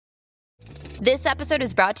This episode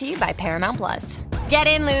is brought to you by Paramount Plus. Get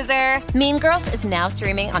in, loser! Mean Girls is now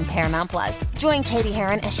streaming on Paramount Plus. Join Katie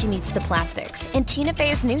Heron as she meets the plastics in Tina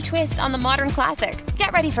Fey's new twist on the modern classic.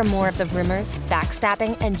 Get ready for more of the rumors,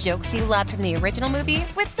 backstabbing, and jokes you loved from the original movie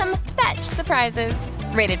with some fetch surprises.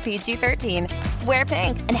 Rated PG-13. Wear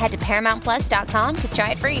pink and head to ParamountPlus.com to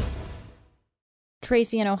try it free.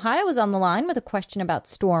 Tracy in Ohio is on the line with a question about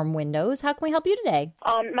storm windows. How can we help you today?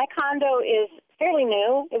 My condo is fairly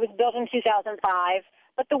new. It was built in 2005.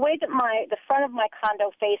 But the way that the front of my condo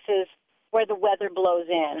faces where the weather blows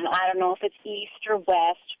in, I don't know if it's east or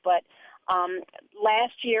west, but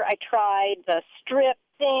last year I tried the strip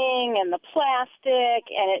thing and the plastic,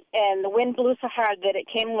 and the wind blew so hard that it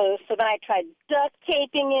came loose. So then I tried duct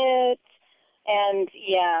taping it, and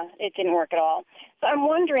yeah, it didn't work at all. So I'm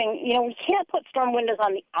wondering, we can't put storm windows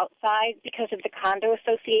on the outside because of the condo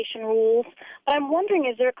association rules, but I'm wondering,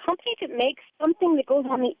 is there a company that makes something that goes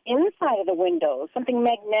on the inside of the windows, something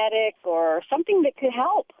magnetic or something that could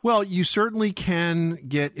help? Well, you certainly can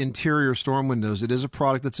get interior storm windows. It is a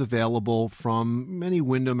product that's available from many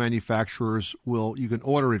window manufacturers. You can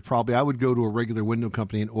order it probably. I would go to a regular window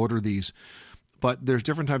company and order these. But there's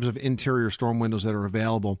different types of interior storm windows that are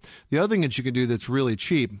available. The other thing that you can do that's really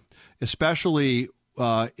cheap, especially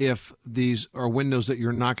if these are windows that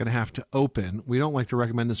you're not going to have to open. We don't like to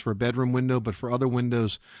recommend this for a bedroom window, but for other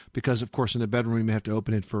windows, because, of course, in a bedroom you may have to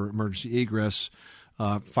open it for emergency egress,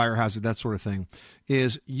 fire hazard, that sort of thing,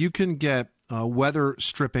 is you can get weather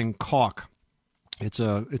stripping caulk. It's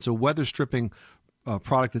a weather stripping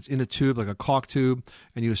product that's in a tube, like a caulk tube,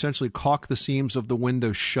 and you essentially caulk the seams of the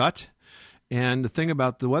window shut. And the thing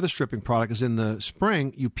about the weather stripping product is in the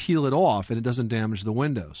spring, you peel it off and it doesn't damage the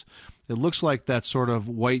windows. It looks like that sort of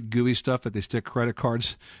white gooey stuff that they stick credit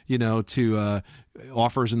cards, to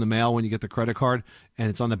offers in the mail when you get the credit card, and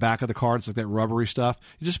it's on the back of the card. It's like that rubbery stuff.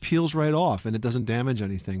 It just peels right off and it doesn't damage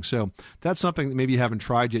anything. So that's something that maybe you haven't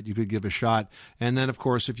tried yet. You could give a shot. And then, of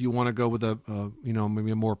course, if you want to go with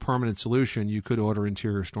maybe a more permanent solution, you could order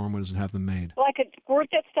interior storm windows and have them made. Well, I could squirt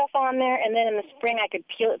that stuff on there, and then in the spring I could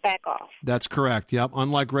peel it back off. That's correct. Yep.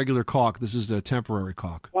 Unlike regular caulk, this is a temporary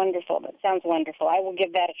caulk. Wonderful. That sounds wonderful. I will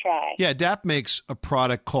give that a try. Yeah, DAP makes a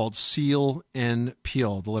product called Seal and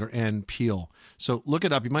Peel, the letter N, Peel. So look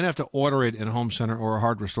it up. You might have to order it in a home center or a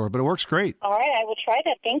hardware store, but it works great. All right, I will try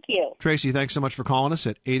that. Thank you. Tracy, thanks so much for calling us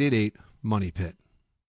at 888-MONEY-PIT.